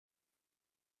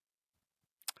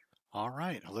All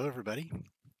right. Hello, everybody.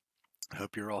 I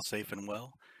hope you're all safe and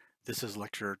well. This is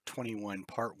lecture 21,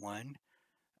 part one.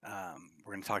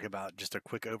 We're going to talk about just a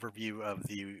quick overview of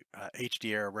the HD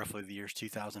era, roughly the years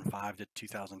 2005 to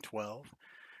 2012.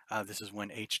 This is when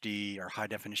HD or high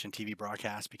definition TV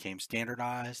broadcast became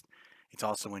standardized. It's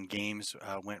also when games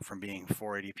went from being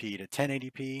 480p to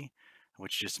 1080p,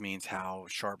 which just means how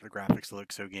sharp the graphics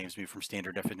look. So games moved from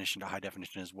standard definition to high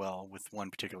definition as well, with one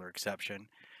particular exception.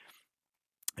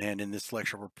 And in this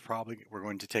lecture, we're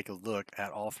going to take a look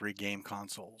at all three game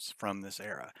consoles from this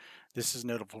era. This is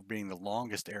notable for being the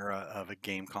longest era of a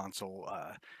game console,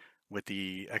 with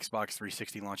the Xbox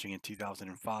 360 launching in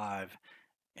 2005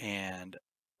 and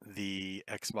the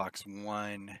Xbox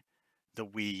One, the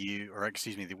Wii U, or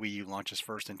excuse me, the Wii U launches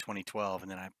first in 2012, and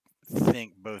then I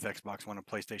think both Xbox One and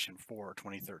PlayStation 4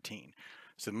 2013.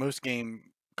 So most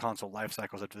game console life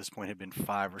cycles up to this point have been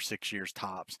 5 or 6 years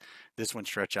tops. This one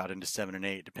stretched out into 7 and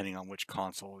 8, depending on which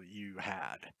console you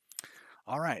had.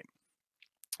 All right.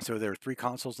 So there are three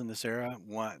consoles in this era: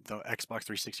 one, the Xbox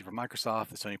 360 from Microsoft,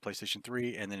 the Sony PlayStation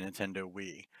 3, and the Nintendo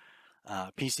Wii.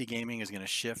 PC gaming is going to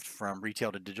shift from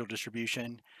retail to digital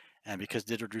distribution. And because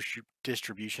digital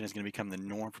distribution is going to become the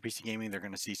norm for PC gaming, they're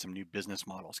going to see some new business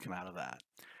models come out of that.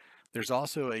 There's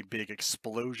also a big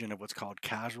explosion of what's called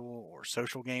casual or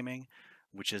social gaming,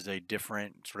 which is a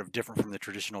different from the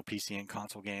traditional PC and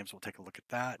console games. We'll take a look at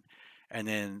that. And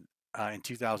then in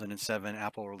 2007,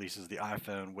 Apple releases the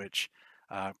iPhone, which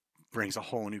uh, brings a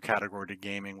whole new category to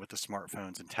gaming with the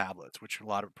smartphones and tablets, which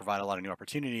provide a lot of new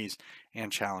opportunities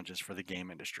and challenges for the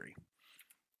game industry.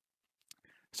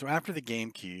 So after the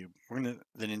GameCube, we're going to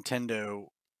the Nintendo.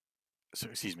 So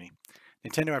excuse me,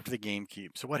 Nintendo after the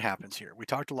GameCube. So what happens here? We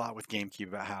talked a lot with GameCube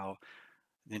about how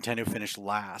Nintendo finished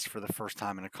last for the first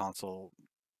time in a console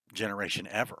generation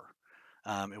ever.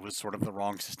 It was sort of the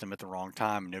wrong system at the wrong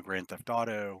time. No Grand Theft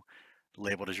Auto,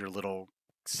 labeled as your little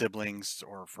siblings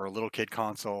or for a little kid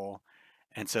console.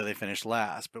 And so they finished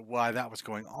last. But while that was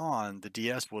going on, the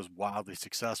DS was wildly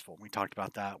successful. We talked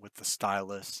about that with the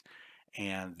stylus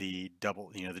and the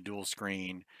dual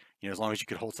screen. As long as you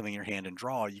could hold something in your hand and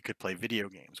draw, you could play video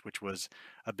games, which was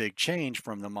a big change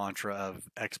from the mantra of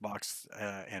Xbox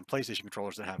and PlayStation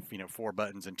controllers that have, four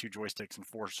buttons and two joysticks and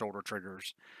four shoulder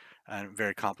triggers and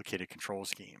very complicated control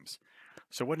schemes.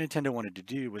 So what Nintendo wanted to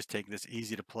do was take this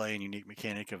easy to play and unique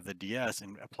mechanic of the DS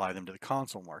and apply them to the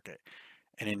console market.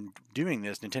 And in doing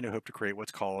this, Nintendo hoped to create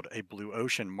what's called a blue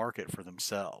ocean market for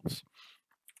themselves.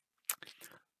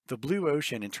 The blue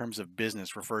ocean, in terms of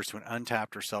business, refers to an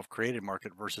untapped or self created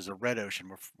market versus a red ocean,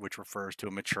 which refers to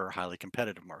a mature, highly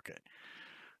competitive market.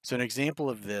 So, an example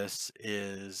of this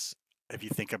is if you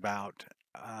think about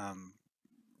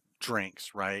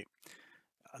drinks, right?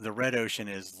 The red ocean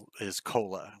is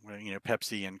cola.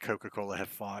 Pepsi and Coca-Cola have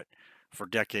fought for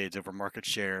decades over market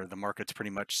share. The market's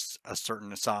pretty much a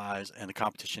certain size, and the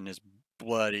competition is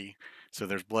bloody. So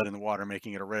there's blood in the water,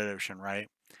 making it a red ocean, right?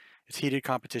 It's heated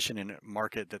competition in a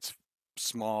market that's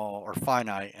small or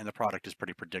finite, and the product is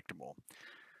pretty predictable.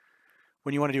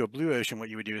 When you want to do a blue ocean, what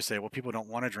you would do is say, well, people don't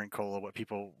want to drink cola. What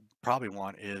people probably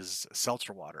want is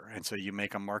seltzer water. And so you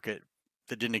make a market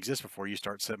that didn't exist before. You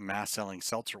start mass selling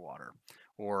seltzer water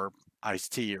or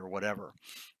iced tea or whatever,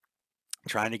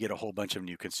 trying to get a whole bunch of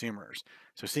new consumers.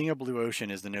 So seeing a blue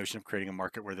ocean is the notion of creating a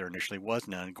market where there initially was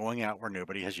none, going out where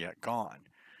nobody has yet gone.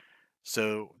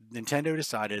 So Nintendo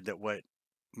decided that what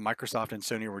Microsoft and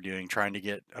Sony were doing, trying to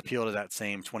get appeal to that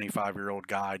same 25-year-old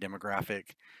guy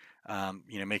demographic,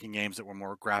 making games that were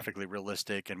more graphically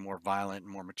realistic and more violent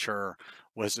and more mature,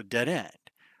 was a dead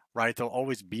end. Right? There'll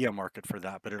always be a market for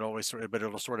that, but it'll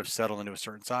sort of settle into a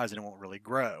certain size and it won't really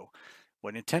grow.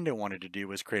 What Nintendo wanted to do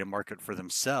was create a market for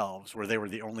themselves where they were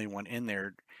the only one in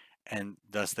there, and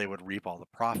thus they would reap all the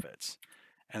profits.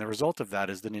 And the result of that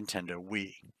is the Nintendo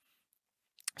Wii.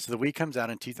 So the Wii comes out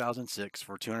in 2006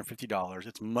 for $250.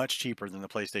 It's much cheaper than the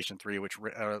PlayStation 3, which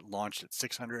launched at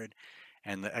 600,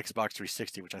 and the Xbox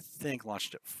 360, which I think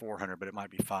launched at 400, but it might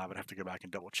be 5. I'd have to go back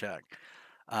and double check.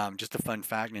 Just a fun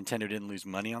fact: Nintendo didn't lose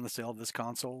money on the sale of this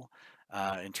console.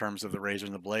 In terms of the razor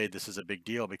and the blade, this is a big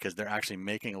deal because they're actually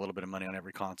making a little bit of money on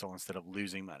every console instead of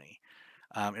losing money.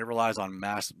 It relies on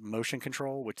mass motion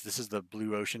control, which this is the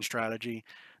blue ocean strategy.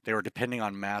 They were depending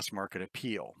on mass market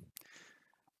appeal.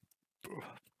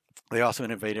 They also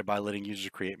innovated by letting users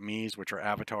create Mii's, which are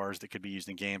avatars that could be used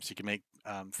in games. So you can make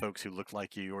folks who look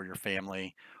like you or your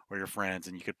family or your friends,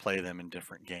 and you could play them in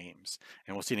different games.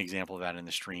 And we'll see an example of that in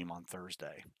the stream on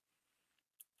Thursday.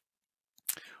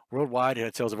 Worldwide, it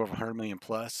had sales of over 100 million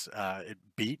plus. It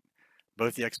beat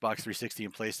both the Xbox 360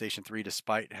 and PlayStation 3,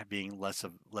 despite being less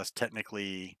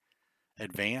technically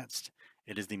advanced.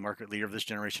 It is the market leader of this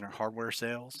generation in hardware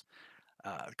sales.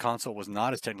 The console was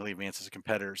not as technically advanced as a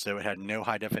competitor, so it had no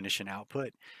high definition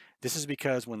output. This is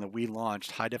because when the Wii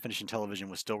launched, high definition television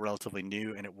was still relatively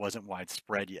new and it wasn't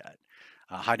widespread yet.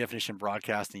 High definition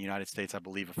broadcast in the United States, I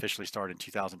believe, officially started in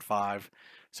 2005.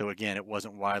 So again, it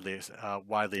wasn't widely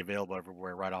available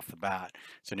everywhere right off the bat.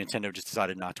 So Nintendo just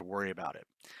decided not to worry about it.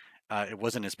 It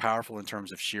wasn't as powerful in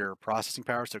terms of sheer processing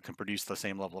power, so it can produce the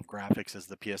same level of graphics as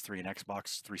the PS3 and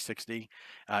Xbox 360.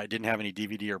 It didn't have any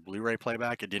DVD or Blu-ray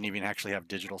playback. It didn't even actually have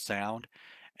digital sound,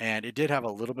 and it did have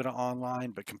a little bit of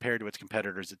online, but compared to its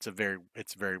competitors, it's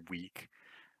very weak.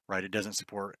 Right? It doesn't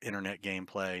support internet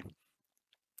gameplay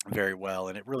very well,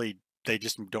 and they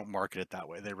just don't market it that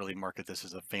way. They really market this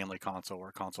as a family console or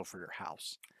a console for your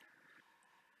house.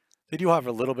 They do have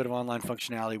a little bit of online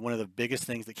functionality. One of the biggest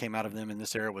things that came out of them in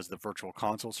this era was the virtual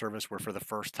console service, where for the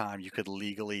first time you could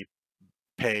legally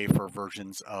pay for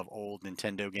versions of old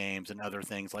Nintendo games and other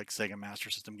things like Sega Master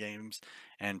System games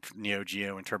and Neo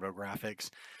Geo and TurboGrafx.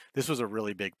 This was a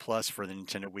really big plus for the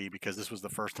Nintendo Wii because this was the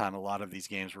first time a lot of these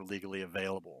games were legally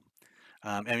available.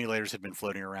 Emulators had been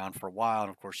floating around for a while, and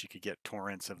of course, you could get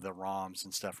torrents of the ROMs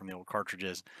and stuff from the old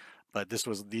cartridges. But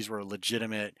these were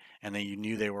legitimate, and then you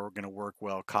knew they were going to work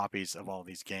well copies of all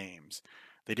these games.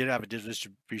 They did have a digital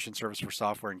distribution service for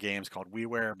software and games called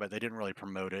WiiWare, but they didn't really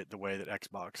promote it the way that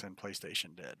Xbox and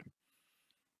PlayStation did.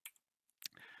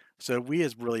 So Wii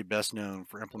is really best known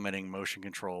for implementing motion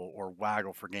control or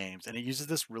waggle for games, and it uses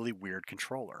this really weird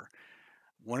controller.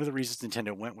 One of the reasons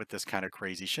Nintendo went with this kind of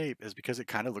crazy shape is because it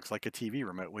kind of looks like a TV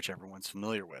remote, which everyone's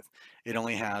familiar with. It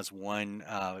only has one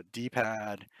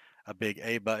D-pad, a big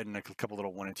A button, a couple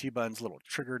little 1 and 2 buttons, a little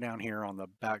trigger down here on the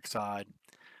back side,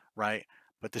 right?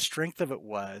 But the strength of it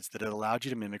was that it allowed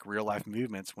you to mimic real life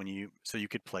movements so you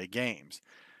could play games.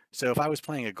 So if I was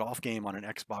playing a golf game on an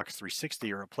Xbox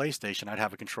 360 or a PlayStation, I'd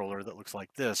have a controller that looks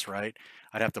like this, right?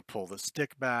 I'd have to pull the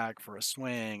stick back for a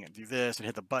swing and do this and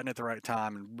hit the button at the right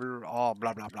time and all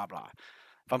blah blah blah blah.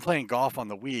 If I'm playing golf on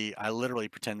the Wii, I literally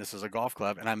pretend this is a golf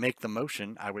club and I make the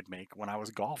motion I would make when I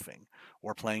was golfing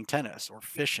or playing tennis or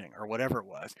fishing or whatever it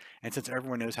was. And since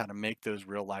everyone knows how to make those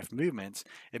real life movements,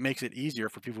 it makes it easier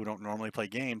for people who don't normally play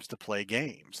games to play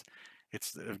games.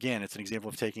 It's an example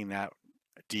of taking that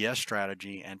DS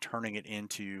strategy and turning it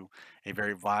into a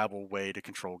very viable way to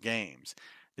control games.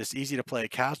 This easy to play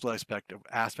casual aspect of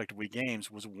Wii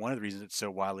games was one of the reasons it's so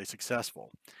widely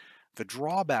successful. The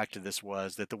drawback to this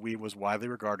was that the Wii was widely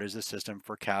regarded as a system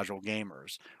for casual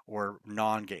gamers or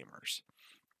non gamers,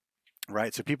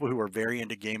 right? So people who are very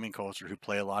into gaming culture, who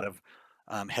play a lot of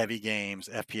heavy games,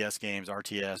 FPS games,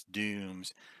 RTS,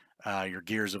 Dooms, your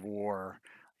Gears of War,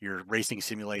 your racing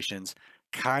simulations,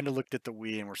 kind of looked at the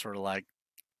Wii and were sort of like,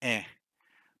 eh.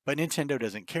 But Nintendo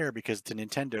doesn't care because to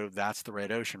Nintendo, that's the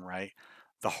red ocean, right?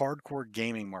 The hardcore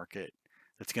gaming market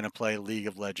that's going to play League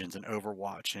of Legends and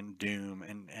Overwatch and Doom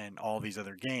and all these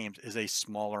other games is a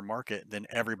smaller market than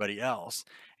everybody else.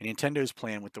 And Nintendo's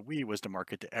plan with the Wii was to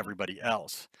market to everybody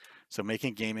else. So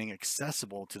making gaming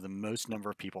accessible to the most number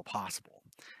of people possible.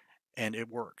 And it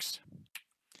works.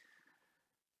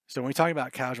 So when we talk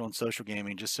about casual and social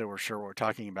gaming, just so we're sure what we're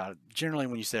talking about, generally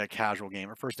when you say a casual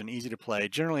game, or first an easy to play,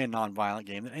 generally a non-violent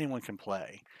game that anyone can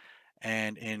play.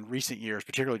 And in recent years,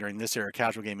 particularly during this era,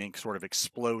 casual gaming sort of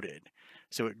exploded.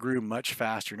 So it grew much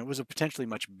faster, and it was a potentially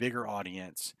much bigger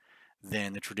audience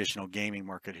than the traditional gaming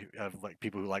market of like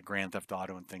people who like Grand Theft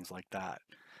Auto and things like that.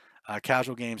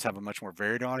 Casual games have a much more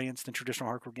varied audience than traditional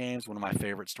hardcore games. One of my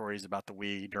favorite stories about the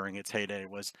Wii during its heyday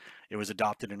was it was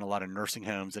adopted in a lot of nursing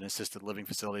homes and assisted living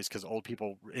facilities because old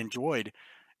people enjoyed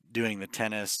doing the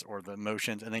tennis or the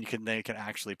motions, and then they can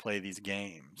actually play these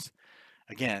games.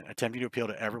 Again, attempting to appeal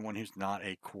to everyone who's not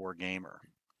a core gamer.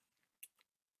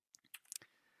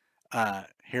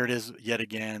 Here it is yet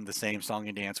again, the same song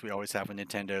and dance we always have with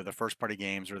Nintendo. The first party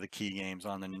games are the key games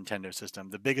on the Nintendo system.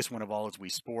 The biggest one of all is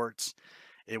Wii Sports.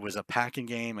 It was a packing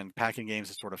game, and packing games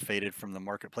have sort of faded from the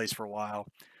marketplace for a while.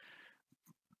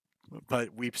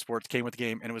 But Wii Sports came with the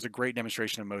game, and it was a great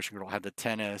demonstration of motion control. It had the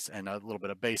tennis and a little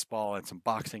bit of baseball and some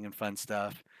boxing and fun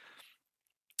stuff.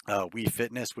 Wii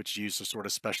Fitness, which used a sort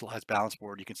of specialized balance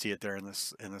board. You can see it there in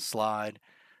the slide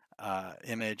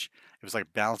image. It was like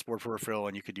a balance board peripheral,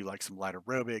 and you could do like some light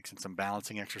aerobics and some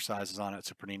balancing exercises on it.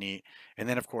 So pretty neat. And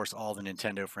then of course all the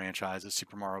Nintendo franchises: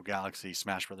 Super Mario Galaxy,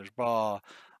 Smash Brothers Ball,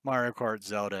 Mario Kart,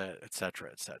 Zelda, etc.,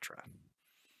 etc.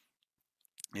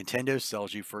 Nintendo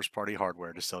sells you first party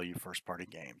hardware to sell you first party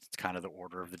games. It's kind of the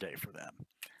order of the day for them.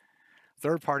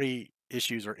 Third party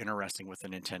issues are interesting with the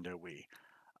Nintendo Wii.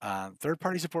 Third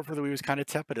party support for the Wii was kind of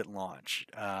tepid at launch.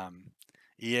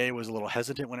 EA was a little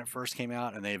hesitant when it first came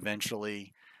out, and they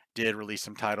eventually did release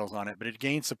some titles on it, but it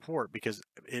gained support because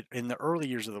in the early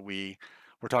years of the Wii,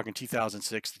 we're talking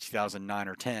 2006 to 2009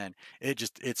 or 10,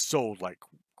 it sold like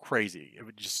crazy. It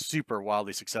was just super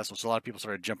wildly successful. So a lot of people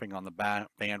started jumping on the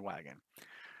bandwagon.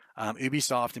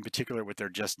 Ubisoft, in particular, with their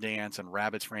Just Dance and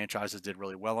Rabbids franchises, did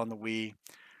really well on the Wii.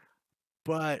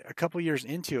 But a couple years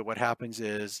into it, what happens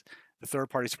is the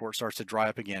third-party support starts to dry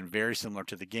up again, very similar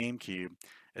to the GameCube,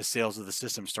 as sales of the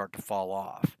system start to fall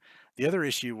off. The other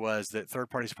issue was that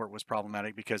third-party support was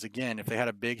problematic because, again, if they had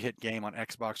a big hit game on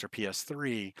Xbox or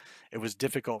PS3, it was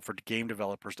difficult for game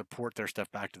developers to port their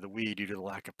stuff back to the Wii due to the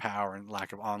lack of power and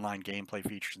lack of online gameplay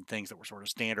features and things that were sort of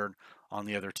standard on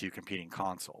the other two competing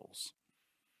consoles.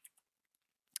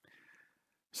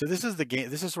 So this is the game.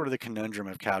 This is sort of the conundrum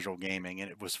of casual gaming,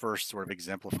 and it was first sort of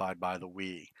exemplified by the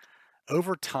Wii.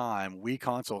 Over time, Wii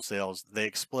console sales they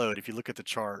explode. If you look at the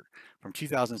chart from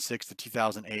 2006 to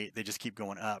 2008, they just keep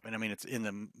going up, and I mean it's in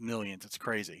the millions. It's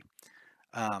crazy.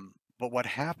 But what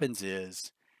happens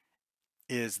is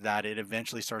that it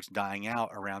eventually starts dying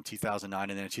out around 2009,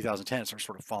 and then in 2010 it starts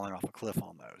sort of falling off a cliff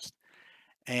almost.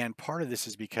 And part of this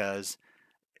is because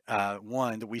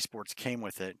one, the Wii Sports came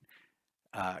with it.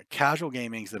 Casual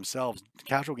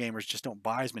casual gamers just don't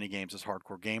buy as many games as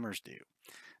hardcore gamers do.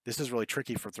 This is really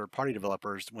tricky for third-party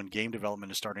developers when game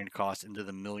development is starting to cost into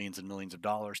the millions and millions of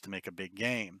dollars to make a big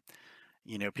game.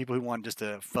 You know, people who want just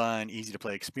a fun, easy to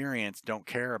play experience don't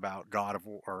care about God of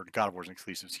War, or God of War's an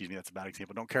exclusive, excuse me, that's a bad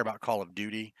example. Don't care about Call of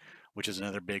Duty, which is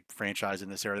another big franchise in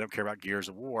this area. They don't care about Gears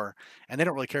of War, and they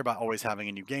don't really care about always having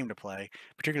a new game to play,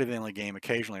 particularly if they only game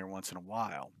occasionally or once in a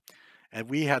while.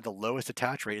 And we had the lowest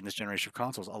attach rate in this generation of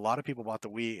consoles. A lot of people bought the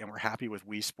Wii and were happy with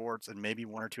Wii Sports and maybe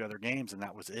one or two other games, and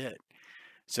that was it.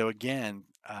 So again,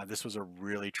 this was a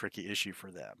really tricky issue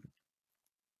for them.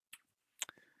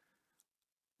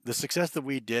 The success that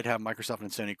we did have Microsoft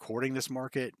and Sony courting this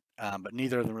market, but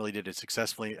neither of them really did it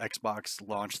successfully. Xbox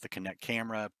launched the Kinect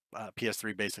camera.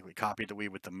 PS3 basically copied the Wii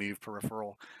with the Move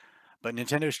peripheral. But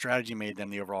Nintendo's strategy made them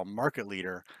the overall market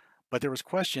leader. But there was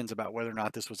questions about whether or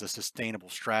not this was a sustainable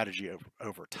strategy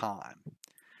over time.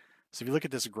 So if you look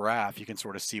at this graph, you can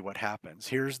sort of see what happens.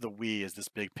 Here's the Wii as this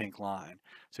big pink line.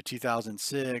 So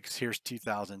 2006, here's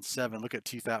 2007. Look at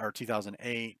 2000 or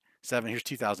 2008, 7. Here's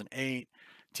 2008,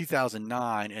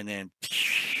 2009, and then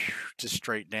just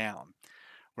straight down.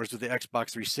 Whereas with the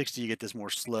Xbox 360, you get this more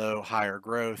slow, higher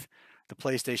growth. The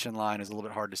PlayStation line is a little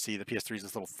bit hard to see. The PS3 is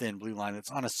this little thin blue line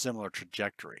that's on a similar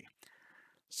trajectory.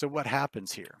 So what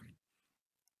happens here?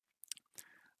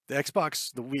 The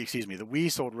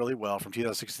Wii sold really well from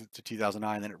 2006 to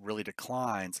 2009, then it really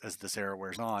declines as this era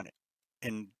wears on.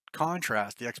 In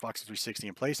contrast, the Xbox 360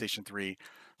 and PlayStation 3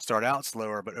 start out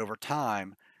slower, but over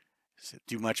time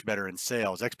do much better in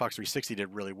sales. Xbox 360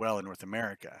 did really well in North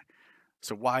America.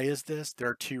 So why is this? There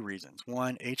are two reasons.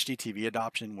 One, HD TV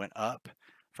adoption went up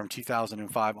from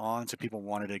 2005 on, so people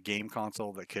wanted a game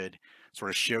console that could sort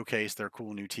of showcase their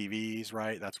cool new TVs,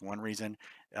 right? That's one reason.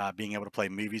 Being able to play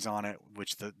movies on it,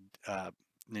 which the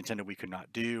Nintendo Wii could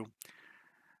not do.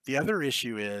 The other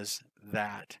issue is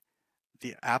that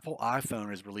the Apple iPhone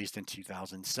was released in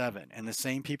 2007, and the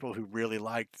same people who really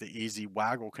liked the easy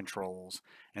waggle controls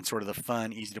and sort of the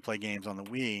fun, easy to play games on the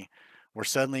Wii were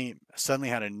suddenly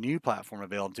had a new platform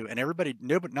available to, and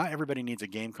not everybody needs a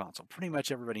game console. Pretty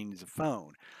much everybody needs a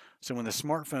phone. So when the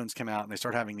smartphones come out and they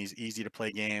start having these easy to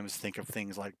play games, think of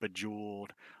things like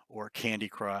Bejeweled or Candy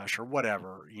Crush or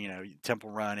whatever, you know,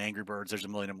 Temple Run, Angry Birds. There's a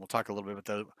million of them. We'll talk a little bit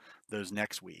about those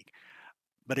next week.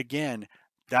 But again,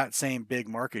 that same big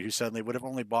market who suddenly would have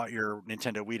only bought your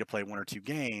Nintendo Wii to play one or two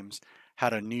games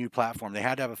had a new platform. They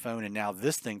had to have a phone, and now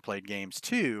this thing played games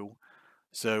too.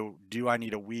 So do I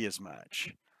need a Wii as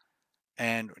much?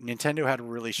 And Nintendo had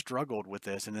really struggled with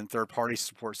this, and then third-party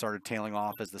support started tailing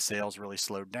off as the sales really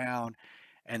slowed down.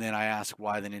 And then I asked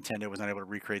why the Nintendo was not able to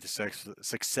recreate the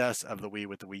success of the Wii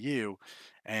with the Wii U.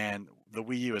 And the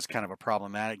Wii U is kind of a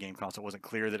problematic game console. It wasn't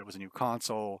clear that it was a new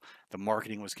console. The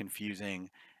marketing was confusing,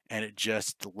 and it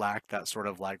just lacked that sort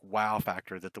of like wow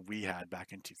factor that the Wii had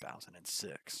back in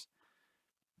 2006.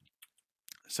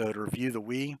 So to review the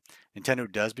Wii, Nintendo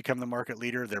does become the market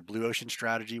leader. Their Blue Ocean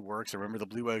strategy works. Remember, the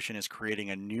Blue Ocean is creating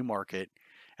a new market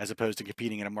as opposed to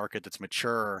competing in a market that's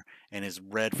mature and is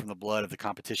red from the blood of the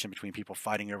competition between people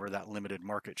fighting over that limited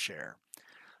market share.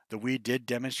 The Wii did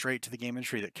demonstrate to the game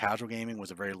industry that casual gaming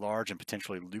was a very large and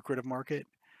potentially lucrative market.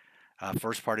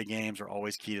 First-party games are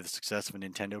always key to the success of a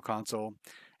Nintendo console,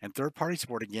 and third-party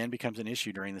support again becomes an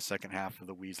issue during the second half of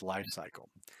the Wii's life cycle.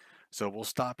 So we'll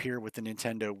stop here with the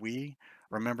Nintendo Wii.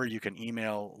 Remember, you can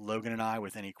email Logan and I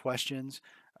with any questions.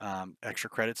 Extra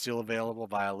credit still available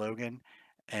via Logan.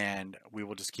 and we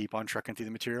will just keep on trucking through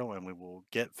the material and we will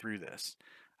get through this.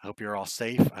 I hope you're all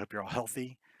safe. I hope you're all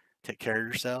healthy. Take care of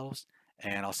yourselves,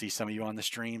 and I'll see some of you on the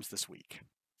streams this week.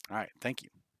 All right. Thank you.